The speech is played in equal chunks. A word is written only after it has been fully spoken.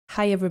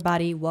Hi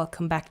everybody,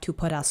 welcome back to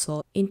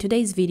Podasso. In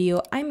today's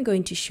video, I'm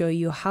going to show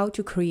you how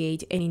to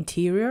create an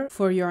interior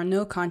for your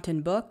no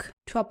content book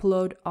to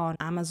upload on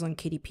Amazon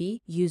KDP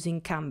using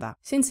Canva.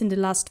 Since in the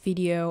last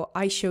video,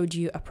 I showed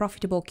you a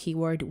profitable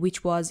keyword,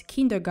 which was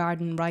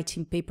kindergarten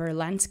writing paper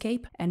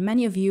landscape, and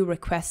many of you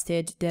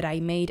requested that I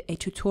made a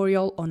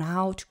tutorial on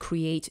how to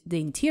create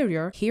the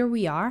interior. Here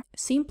we are.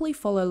 Simply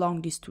follow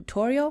along this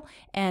tutorial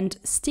and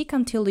stick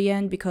until the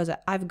end because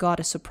I've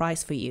got a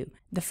surprise for you.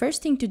 The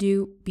first thing to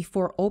do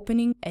before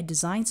opening a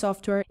design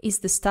software is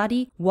to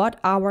study what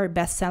our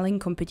best-selling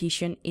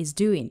competition is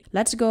doing.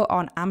 Let's go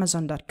on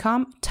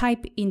Amazon.com,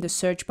 type in the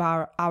search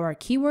bar our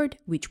keyword,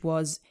 which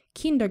was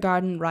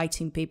kindergarten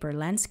writing paper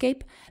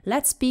landscape.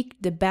 Let's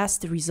pick the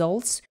best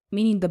results,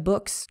 meaning the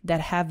books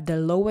that have the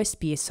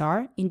lowest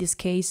BSR. In this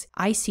case,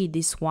 I see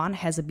this one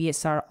has a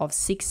BSR of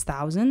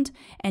 6,000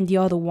 and the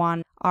other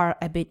one are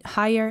a bit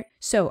higher.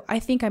 So I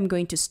think I'm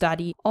going to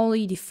study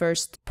only the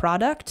first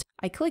product.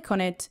 I click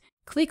on it,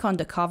 click on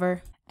the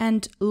cover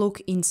and look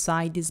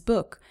inside this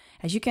book.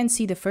 As you can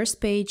see, the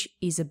first page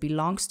is a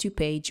belongs to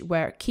page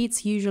where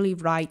kids usually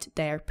write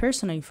their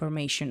personal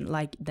information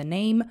like the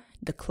name,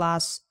 the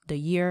class, the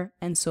year,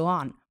 and so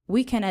on.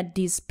 We can add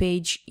this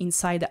page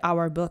inside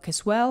our book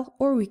as well,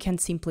 or we can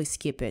simply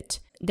skip it.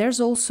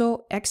 There's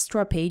also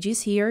extra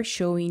pages here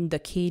showing the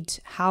kid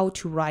how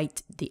to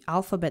write the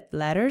alphabet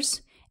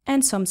letters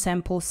and some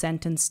sample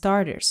sentence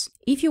starters.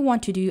 If you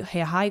want to do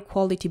a high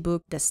quality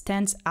book that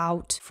stands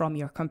out from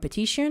your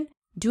competition,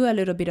 do a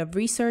little bit of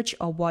research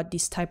on what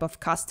this type of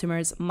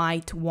customers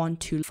might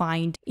want to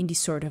find in this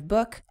sort of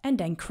book and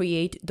then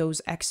create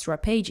those extra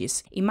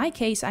pages. In my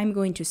case, I'm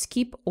going to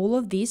skip all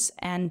of this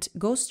and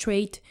go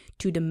straight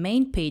to the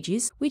main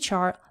pages, which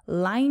are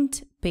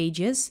lined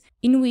pages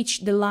in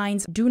which the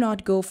lines do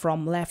not go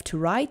from left to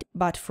right,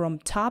 but from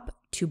top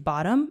to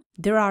bottom.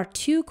 There are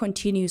two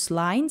continuous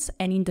lines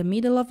and in the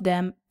middle of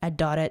them a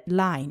dotted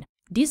line.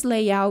 This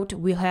layout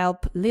will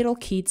help little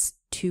kids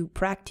to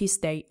practice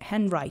their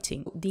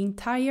handwriting. The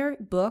entire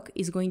book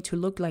is going to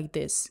look like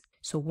this.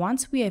 So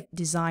once we have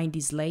designed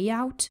this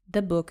layout,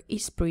 the book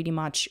is pretty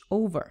much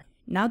over.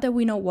 Now that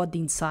we know what the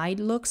inside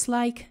looks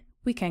like,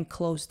 we can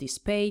close this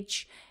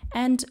page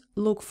and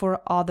look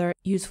for other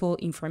useful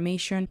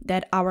information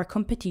that our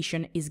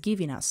competition is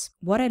giving us.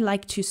 What I'd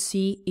like to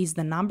see is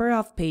the number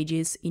of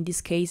pages, in this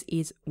case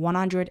is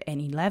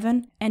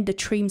 111, and the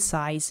trim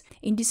size,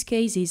 in this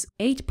case is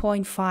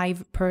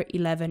 8.5 per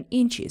 11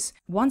 inches.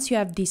 Once you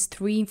have these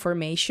three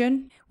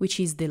information, which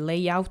is the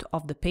layout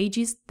of the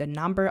pages, the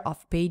number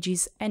of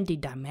pages, and the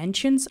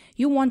dimensions,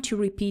 you want to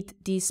repeat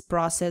this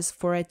process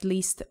for at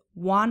least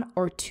one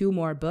or two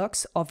more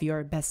books of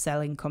your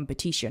best-selling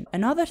competition.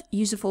 Another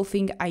useful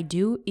thing I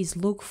do is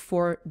look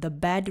for the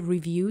bad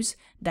reviews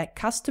that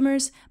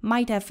customers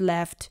might have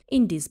left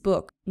in this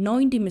book.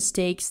 Knowing the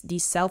mistakes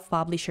these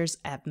self-publishers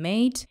have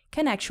made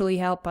can actually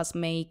help us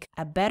make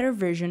a better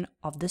version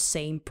of the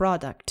same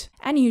product.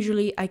 And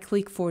usually I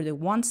click for the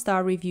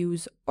 1-star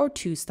reviews or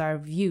 2-star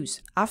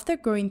reviews. After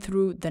going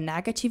through the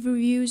negative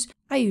reviews,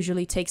 I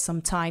usually take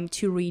some time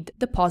to read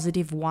the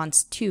positive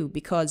ones too,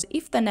 because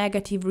if the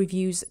negative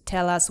reviews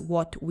tell us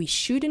what we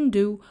shouldn't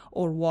do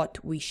or what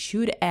we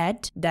should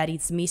add that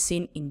is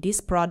missing in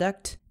this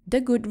product, the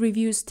good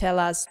reviews tell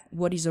us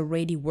what is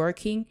already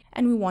working,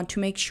 and we want to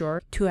make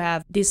sure to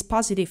have these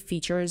positive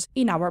features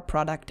in our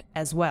product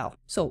as well.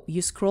 So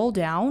you scroll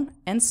down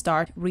and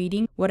start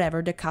reading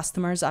whatever the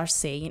customers are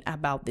saying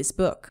about this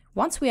book.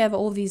 Once we have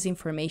all this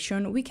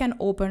information, we can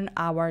open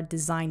our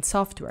design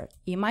software.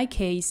 In my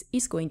case,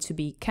 it's going to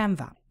be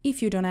Canva.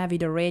 If you don't have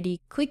it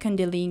already, click on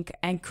the link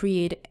and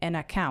create an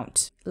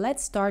account.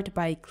 Let's start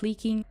by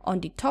clicking on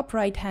the top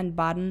right-hand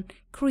button,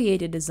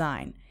 Create a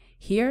Design.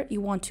 Here you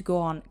want to go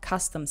on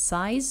custom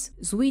size,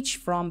 switch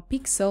from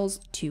pixels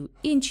to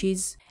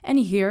inches, and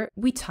here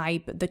we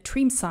type the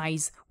trim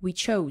size we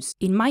chose.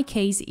 In my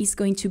case, it's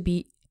going to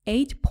be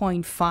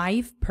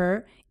 8.5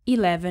 per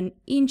 11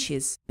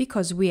 inches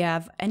because we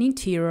have an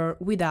interior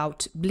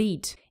without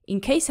bleed. In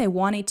case I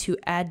wanted to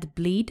add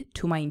bleed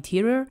to my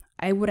interior,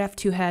 I would have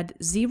to add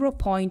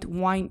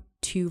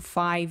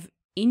 0.125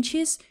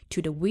 inches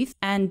to the width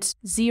and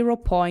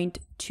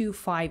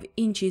 0.25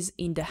 inches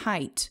in the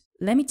height.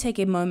 Let me take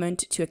a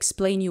moment to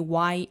explain you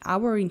why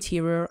our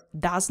interior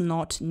does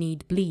not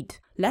need bleed.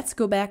 Let's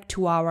go back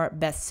to our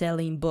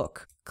best-selling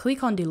book.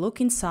 Click on the look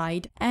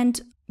inside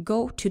and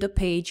go to the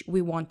page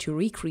we want to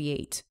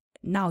recreate.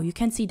 Now you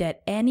can see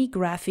that any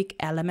graphic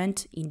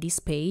element in this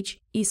page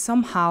is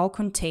somehow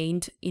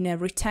contained in a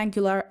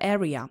rectangular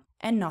area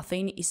and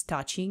nothing is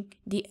touching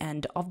the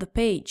end of the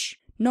page,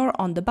 nor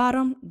on the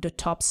bottom, the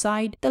top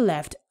side, the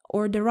left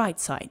or the right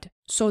side.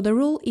 So the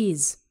rule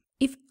is,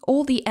 if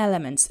all the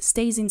elements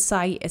stays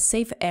inside a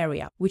safe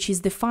area, which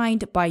is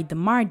defined by the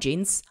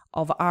margins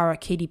of our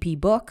KDP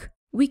book,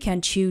 we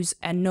can choose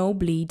a no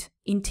bleed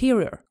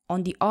interior.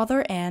 On the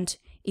other hand,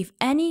 if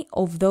any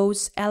of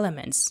those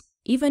elements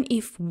Even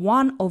if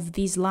one of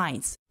these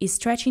lines is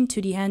stretching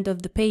to the end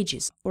of the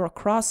pages or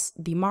across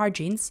the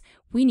margins,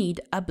 we need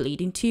a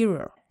bleed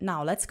interior.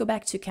 Now let's go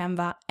back to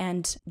Canva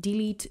and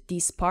delete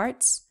these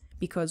parts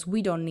because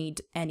we don't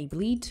need any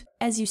bleed.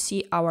 As you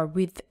see, our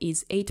width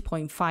is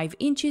 8.5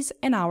 inches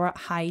and our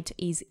height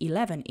is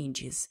 11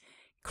 inches.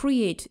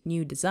 Create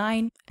new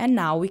design, and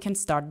now we can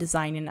start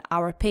designing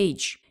our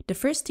page. The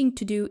first thing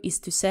to do is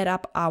to set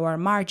up our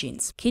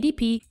margins.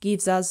 KDP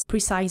gives us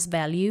precise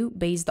value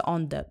based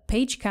on the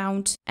page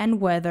count and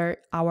whether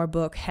our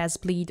book has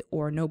bleed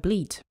or no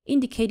bleed.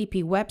 In the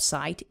KDP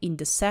website, in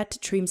the Set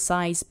Trim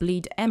Size,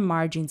 Bleed and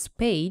Margins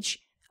page,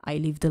 I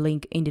leave the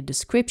link in the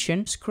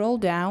description, scroll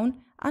down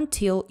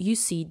until you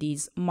see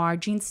this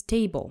margins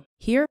table.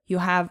 Here you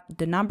have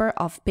the number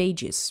of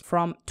pages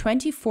from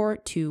 24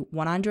 to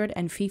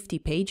 150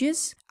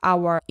 pages.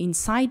 Our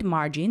inside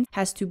margin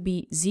has to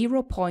be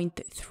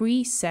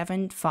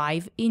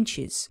 0.375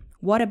 inches.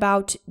 What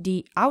about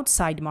the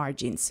outside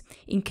margins?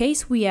 In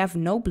case we have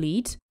no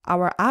bleed,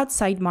 our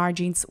outside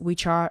margins,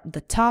 which are the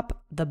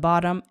top, the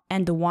bottom,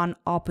 and the one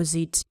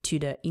opposite to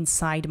the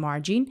inside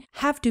margin,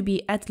 have to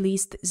be at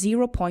least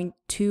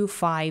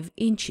 0.25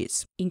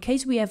 inches. In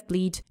case we have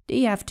bleed,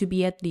 they have to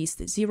be at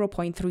least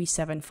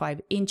 0.375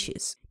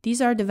 inches.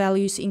 These are the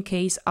values in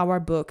case our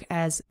book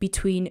has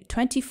between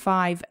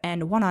 25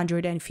 and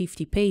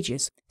 150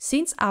 pages.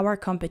 Since our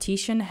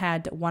competition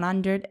had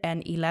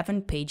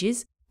 111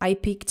 pages, I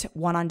picked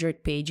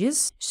 100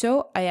 pages,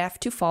 so I have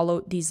to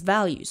follow these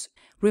values.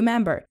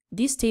 Remember,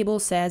 this table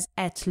says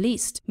at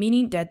least,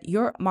 meaning that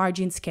your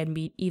margins can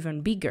be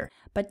even bigger,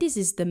 but this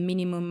is the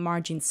minimum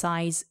margin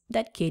size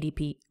that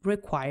KDP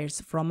requires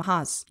from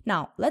us.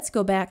 Now, let's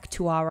go back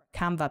to our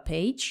Canva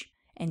page.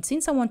 And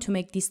since I want to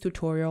make this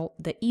tutorial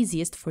the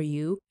easiest for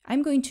you,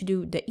 I'm going to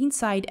do the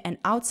inside and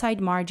outside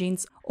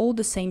margins all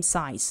the same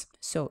size.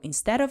 So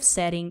instead of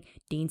setting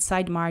the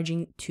inside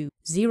margin to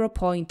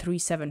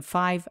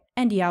 0.375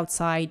 and the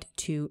outside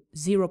to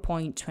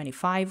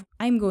 0.25,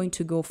 I'm going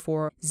to go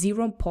for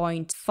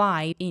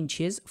 0.5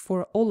 inches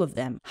for all of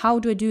them. How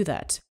do I do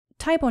that?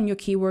 Type on your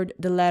keyword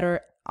the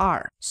letter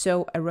R,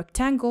 so a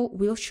rectangle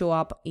will show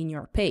up in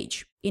your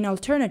page. In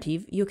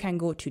alternative, you can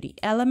go to the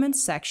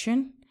Elements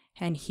section,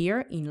 and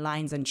here in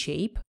Lines and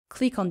Shape,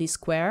 click on the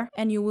square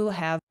and you will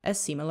have a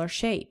similar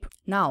shape.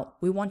 Now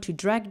we want to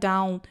drag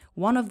down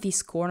one of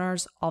these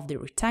corners of the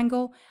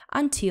rectangle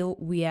until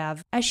we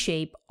have a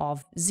shape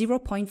of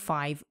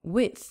 0.5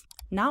 width.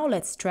 Now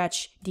let's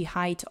stretch the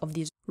height of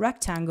this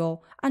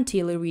rectangle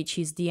until it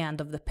reaches the end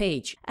of the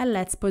page, and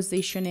let's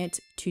position it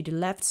to the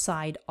left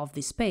side of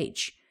this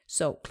page.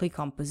 So click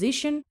on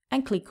Position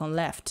and click on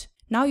Left.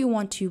 Now you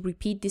want to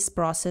repeat this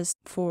process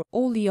for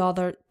all the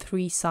other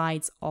 3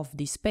 sides of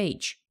this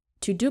page.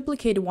 To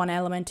duplicate one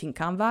element in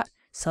Canva,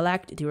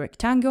 select the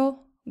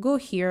rectangle, go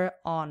here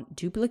on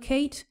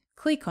Duplicate,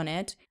 click on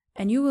it,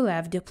 and you will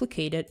have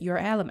duplicated your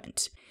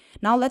element.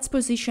 Now let's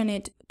position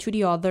it to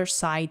the other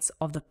sides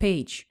of the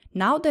page.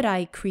 Now that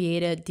I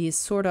created this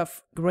sort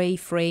of gray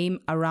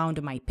frame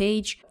around my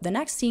page, the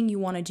next thing you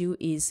want to do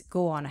is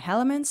go on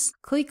Elements,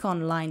 click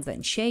on Lines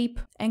and Shape,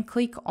 and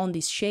click on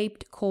this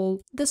shape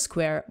called the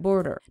square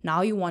border.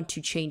 Now you want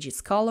to change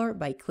its color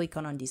by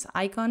clicking on this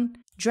icon,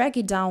 drag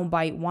it down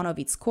by one of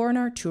its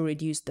corners to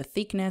reduce the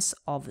thickness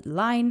of the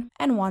line,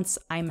 and once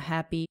I'm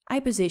happy,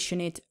 I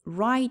position it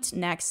right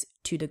next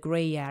to the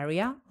gray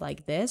area,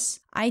 like this.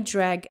 I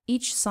drag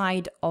each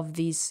side of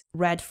this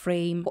red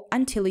frame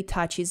until it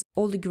touches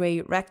all the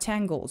gray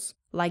rectangles,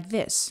 like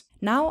this.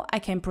 Now I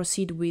can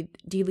proceed with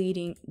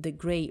deleting the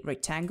gray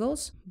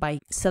rectangles by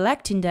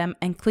selecting them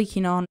and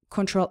clicking on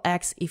Ctrl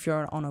X if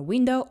you're on a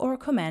window or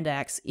Command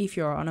X if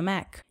you're on a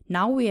Mac.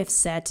 Now we have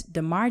set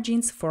the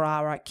margins for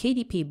our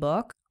KDP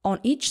book. On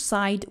each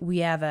side we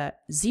have a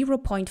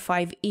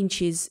 0.5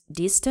 inches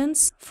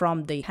distance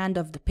from the end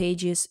of the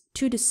pages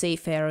to the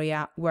safe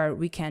area where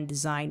we can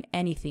design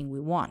anything we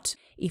want.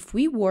 If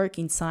we work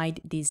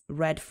inside this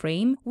red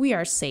frame, we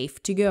are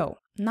safe to go.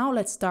 Now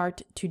let's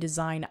start to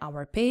design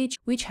our page,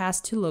 which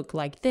has to look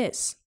like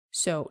this.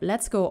 So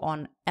let's go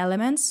on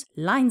Elements,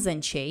 Lines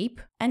and Shape,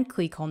 and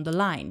click on the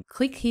line.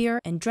 Click here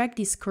and drag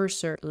this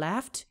cursor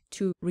left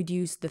to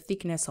reduce the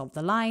thickness of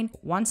the line.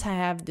 Once I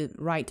have the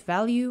right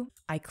value,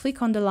 I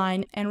click on the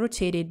line and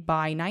rotate it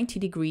by 90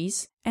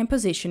 degrees and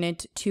position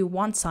it to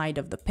one side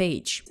of the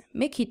page.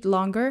 Make it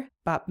longer,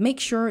 but make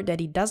sure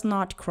that it does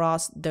not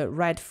cross the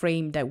red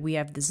frame that we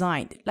have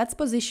designed. Let's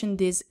position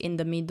this in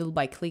the middle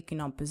by clicking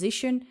on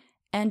Position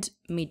and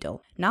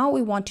Middle. Now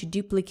we want to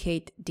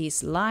duplicate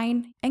this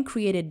line and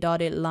create a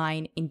dotted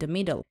line in the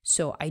middle.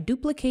 So I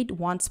duplicate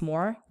once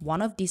more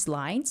one of these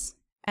lines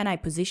and I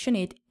position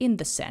it in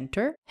the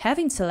center.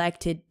 Having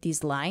selected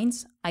these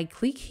lines, I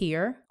click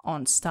here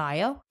on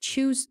Style,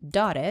 choose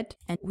Dotted,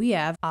 and we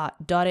have a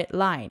dotted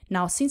line.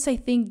 Now, since I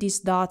think these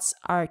dots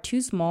are too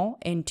small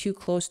and too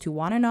close to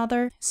one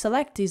another,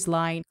 select this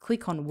line,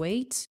 click on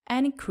Weight,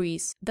 and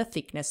increase the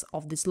thickness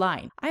of this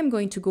line. I'm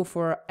going to go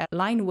for a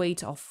line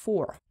weight of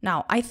 4.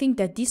 Now, I think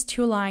that these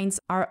two lines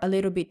are a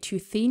little bit too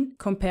thin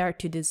compared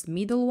to this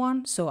middle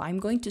one, so I'm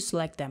going to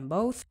select them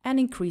both and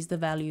increase the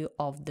value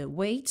of the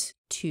weight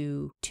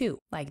to 2,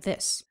 like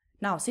this.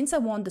 Now, since I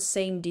want the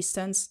same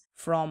distance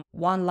from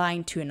one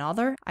line to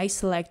another, I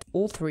select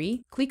all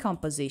three, click on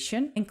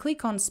Position, and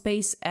click on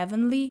Space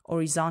Evenly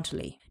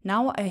horizontally.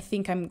 Now I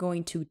think I'm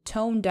going to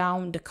tone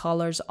down the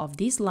colors of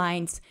these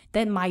lines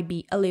that might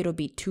be a little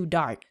bit too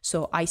dark.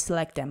 So I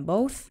select them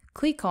both,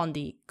 click on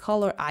the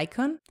color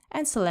icon,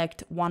 and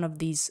select one of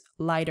these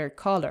lighter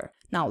color.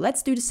 Now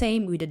let's do the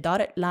same with the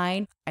dotted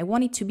line. I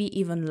want it to be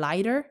even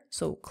lighter,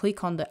 so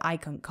click on the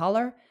icon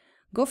color,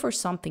 go for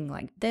something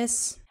like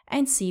this,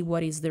 and see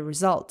what is the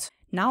result.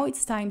 Now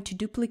it's time to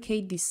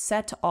duplicate this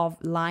set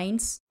of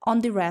lines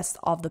on the rest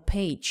of the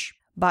page.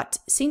 But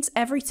since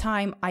every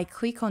time I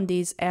click on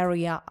this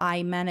area,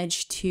 I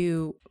manage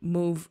to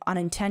move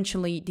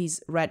unintentionally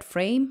this red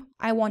frame,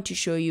 I want to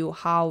show you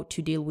how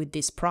to deal with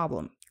this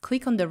problem.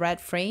 Click on the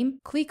red frame,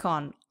 click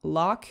on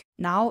Lock.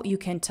 Now you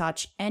can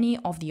touch any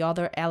of the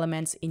other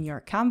elements in your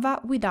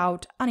Canva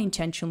without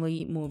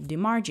unintentionally move the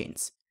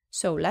margins.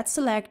 So let's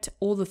select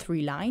all the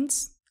 3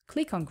 lines,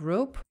 click on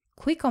Group,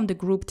 click on the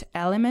grouped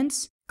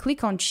elements,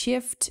 click on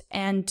Shift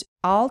and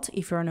Alt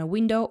if you're on a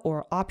window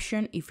or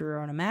Option if you're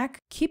on a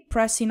Mac. Keep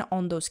pressing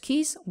on those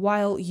keys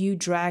while you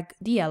drag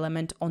the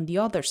element on the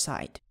other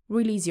side.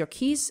 Release your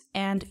keys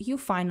and you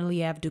finally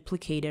have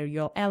duplicated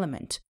your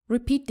element.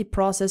 Repeat the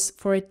process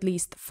for at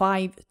least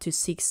 5 to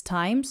 6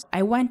 times.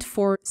 I went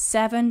for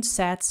 7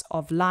 sets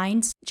of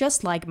lines,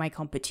 just like my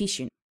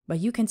competition. But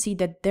you can see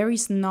that there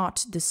is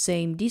not the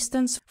same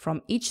distance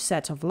from each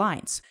set of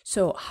lines.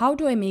 So how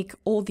do I make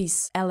all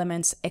these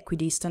elements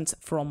equidistant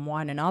from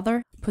one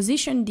another?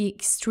 Position the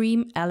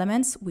extreme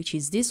elements, which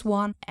is this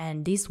one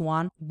and this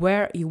one,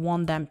 where you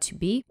want them to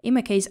be. In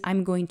my case,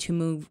 I'm going to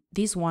move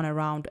this one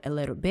around a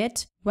little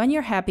bit. When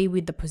you're happy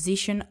with the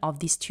position of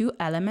these 2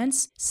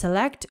 elements,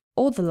 select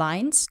all the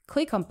lines,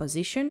 click on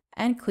Position,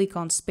 and click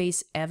on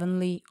Space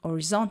Evenly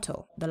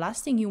Horizontal. The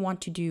last thing you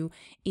want to do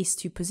is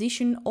to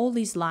position all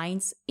these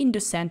lines in the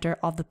center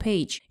of the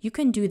page. You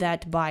can do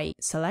that by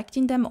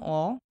selecting them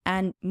all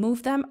and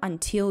move them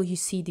until you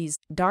see this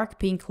dark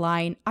pink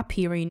line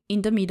appearing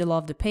in the middle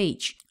of the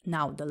page.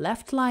 Now the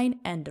left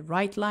line and the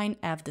right line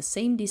have the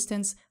same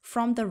distance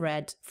from the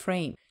red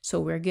frame, so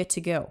we're good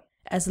to go.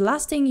 As the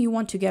last thing, you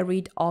want to get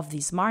rid of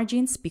these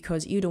margins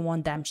because you don't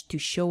want them to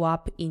show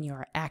up in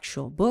your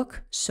actual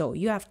book. So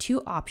you have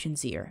 2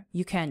 options here.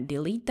 You can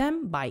delete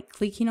them by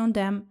clicking on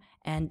them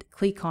and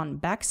click on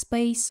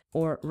Backspace,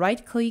 or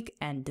right click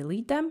and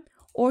delete them.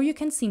 Or you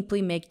can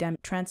simply make them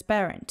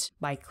transparent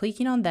by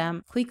clicking on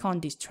them, click on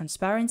this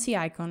transparency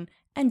icon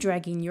and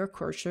dragging your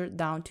cursor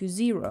down to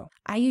 0.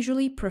 I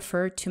usually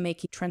prefer to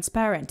make it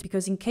transparent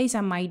because in case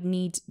I might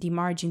need the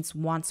margins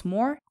once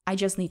more, I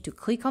just need to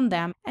click on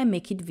them and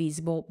make it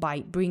visible by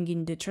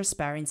bringing the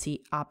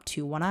transparency up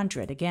to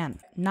 100 again.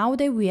 Now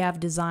that we have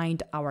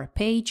designed our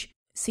page,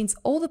 since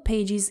all the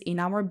pages in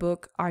our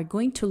book are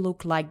going to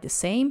look like the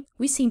same,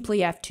 we simply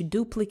have to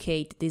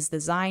duplicate this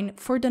design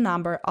for the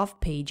number of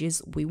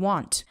pages we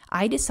want.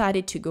 I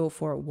decided to go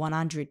for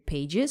 100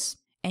 pages.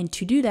 And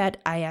to do that,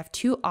 I have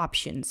 2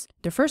 options.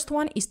 The first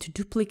one is to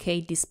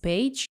duplicate this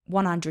page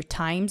 100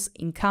 times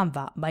in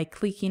Canva by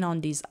clicking on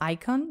this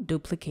icon,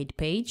 Duplicate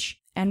Page,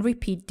 and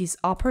repeat this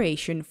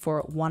operation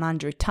for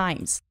 100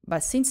 times.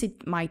 But since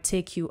it might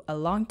take you a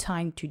long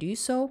time to do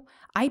so,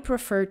 I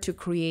prefer to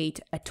create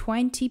a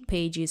 20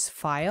 pages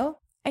file,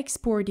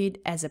 export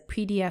it as a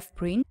PDF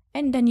print,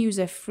 and then use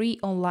a free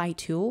online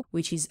tool,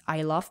 which is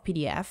I Love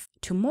PDF,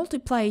 to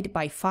multiply it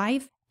by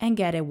 5 and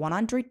get a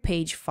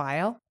 100-page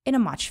file in a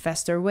much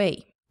faster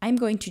way. I'm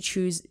going to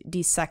choose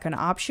the second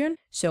option.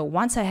 So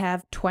once I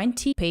have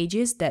 20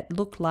 pages that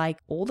look like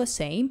all the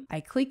same, I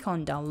click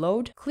on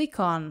Download, click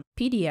on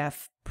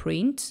PDF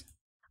Print.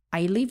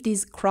 I leave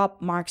this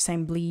Crop Marks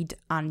and Bleed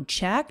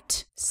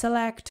unchecked,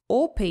 select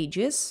all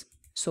pages,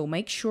 so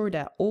make sure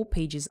that all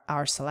pages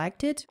are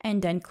selected,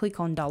 and then click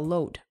on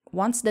Download.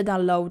 Once the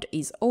download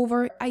is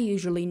over, I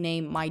usually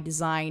name my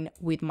design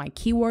with my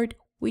keyword,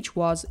 which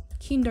was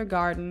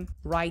kindergarten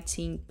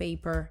writing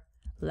paper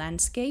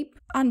landscape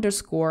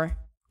 _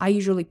 I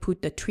usually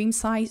put the trim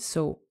size,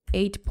 so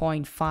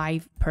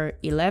 8.5 per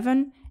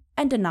 11,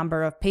 and the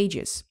number of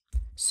pages,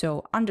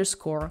 so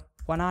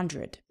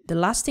 _100. The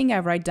last thing I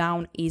write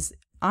down is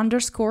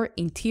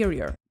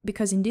 _interior,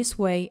 because in this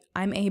way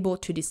I'm able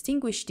to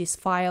distinguish this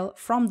file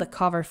from the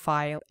cover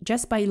file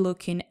just by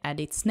looking at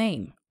its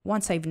name.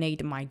 Once I've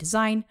named my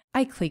design,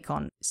 I click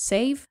on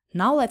Save.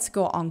 Now let's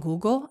go on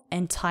Google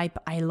and type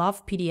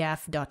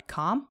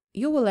ilovepdf.com.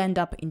 You will end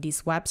up in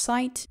this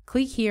website.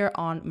 Click here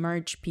on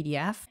Merge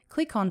PDF.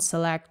 Click on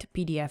Select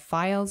PDF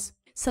Files.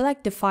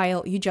 select the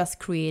file you just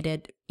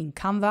created in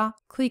Canva,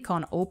 click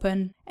on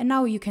Open, and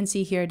now you can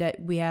see here that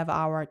we have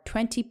our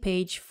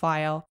 20-page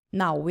file.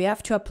 Now we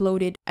have to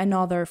upload it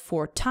another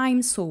 4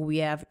 times, so we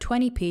have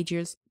 20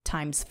 pages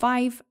times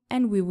 5,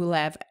 and we will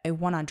have a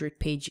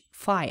 100-page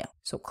file.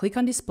 So click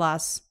on this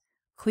plus,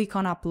 click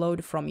on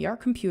Upload from your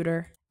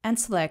computer, and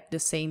select the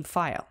same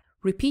file.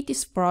 Repeat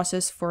this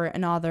process for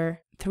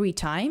another 3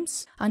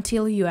 times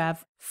until you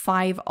have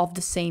 5 of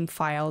the same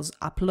files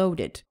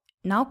uploaded.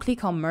 Now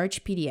click on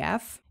Merge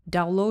PDF,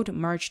 download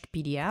merged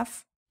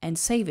PDF, and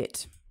save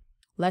it.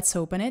 Let's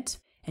open it.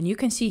 And you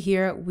can see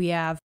here we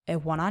have a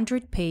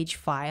 100-page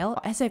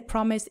file. As I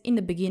promised in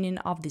the beginning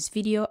of this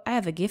video, I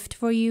have a gift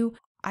for you.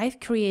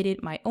 I've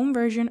created my own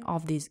version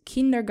of this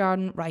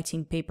kindergarten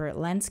writing paper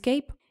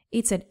landscape.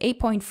 It's an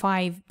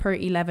 8.5 per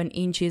 11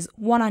 inches,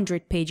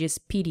 100 pages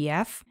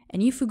PDF.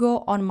 And if you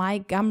go on my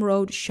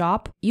Gumroad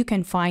shop, you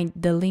can find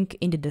the link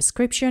in the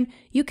description.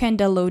 You can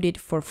download it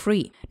for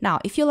free. Now,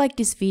 if you like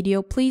this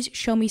video, please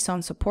show me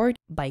some support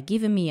by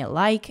giving me a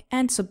like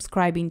and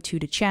subscribing to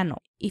the channel.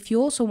 If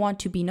you also want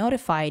to be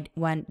notified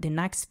when the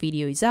next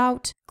video is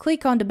out,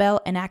 click on the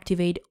bell and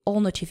activate all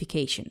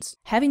notifications.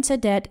 Having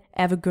said that,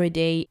 have a great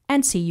day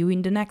and see you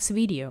in the next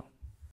video.